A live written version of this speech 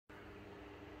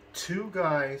Two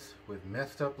guys with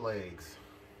messed up legs.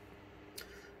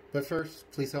 But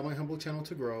first, please help my humble channel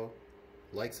to grow.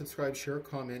 Like, subscribe, share,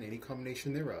 comment, any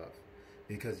combination thereof.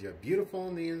 Because you're beautiful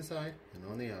on the inside and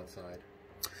on the outside.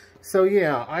 So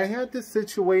yeah, I had this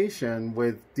situation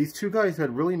with these two guys who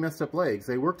had really messed up legs.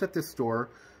 They worked at this store.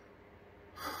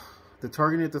 The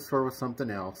target at the store was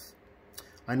something else.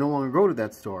 I no longer go to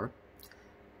that store.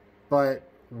 But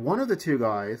one of the two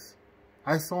guys,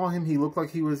 I saw him, he looked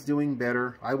like he was doing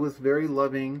better. I was very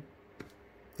loving.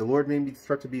 The Lord made me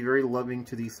start to be very loving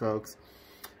to these folks.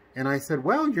 And I said,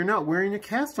 well, you're not wearing a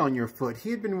cast on your foot. He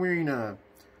had been wearing a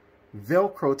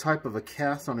Velcro type of a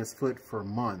cast on his foot for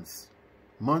months.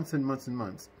 Months and months and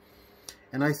months.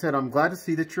 And I said, I'm glad to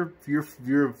see that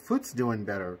your foot's doing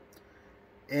better.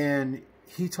 And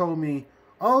he told me,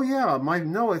 oh yeah,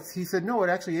 he said, no,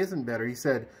 it actually isn't better. He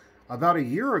said, about a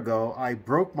year ago, I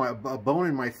broke a bone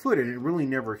in my foot and it really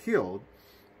never healed.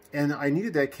 And I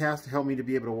needed that cast to help me to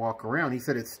be able to walk around. He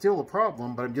said, it's still a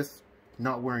problem, but I'm just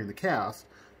not wearing the cast.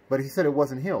 But he said it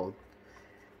wasn't healed.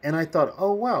 And I thought,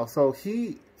 oh wow, so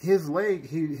his leg,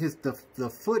 the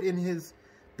foot in his,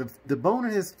 the bone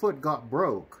in his foot got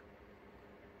broke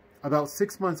about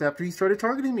 6 months after he started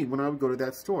targeting me when I would go to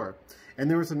that store.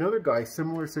 And there was another guy,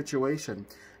 similar situation.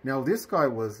 Now this guy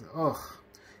was,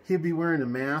 he'd be wearing a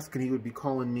mask and he would be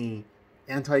calling me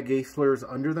anti-gay slurs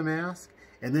under the mask.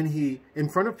 And then in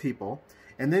front of people,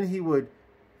 and then he would,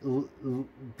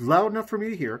 loud enough for me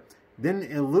to hear, then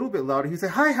a little bit louder, he'd say,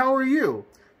 hi, how are you?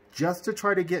 Just to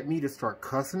try to get me to start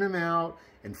cussing him out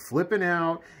and flipping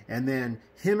out. And then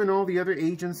him and all the other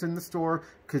agents in the store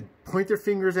could point their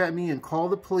fingers at me and call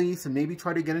the police and maybe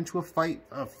try to get into a fight,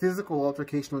 a physical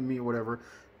altercation with me or whatever.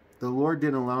 The Lord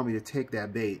didn't allow me to take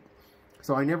that bait.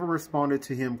 So I never responded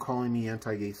to him calling me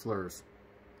anti-gay slurs.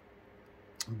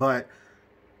 But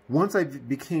once I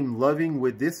became loving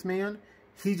with this man,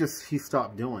 he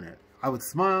stopped doing it. I would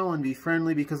smile and be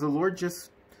friendly because the Lord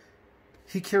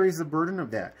he carries the burden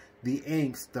of that. The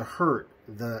angst, the hurt,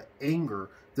 the anger,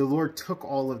 the Lord took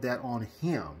all of that on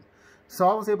him. So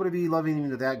I was able to be loving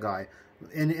to that guy.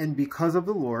 And because of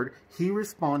the Lord, he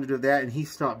responded to that and he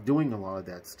stopped doing a lot of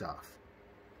that stuff.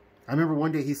 I remember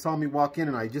one day he saw me walk in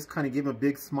and I just kind of gave him a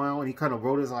big smile and he kind of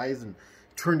rolled his eyes and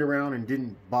turned around and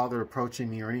didn't bother approaching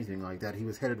me or anything like that. He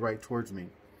was headed right towards me.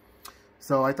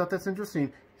 So I thought that's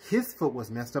interesting. His foot was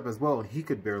messed up as well and he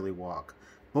could barely walk.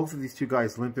 Both of these two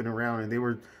guys limping around, and they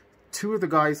were two of the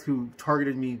guys who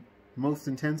targeted me most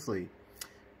intensely,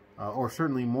 or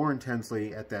certainly more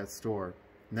intensely at that store.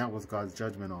 And that was God's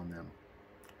judgment on them.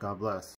 God bless.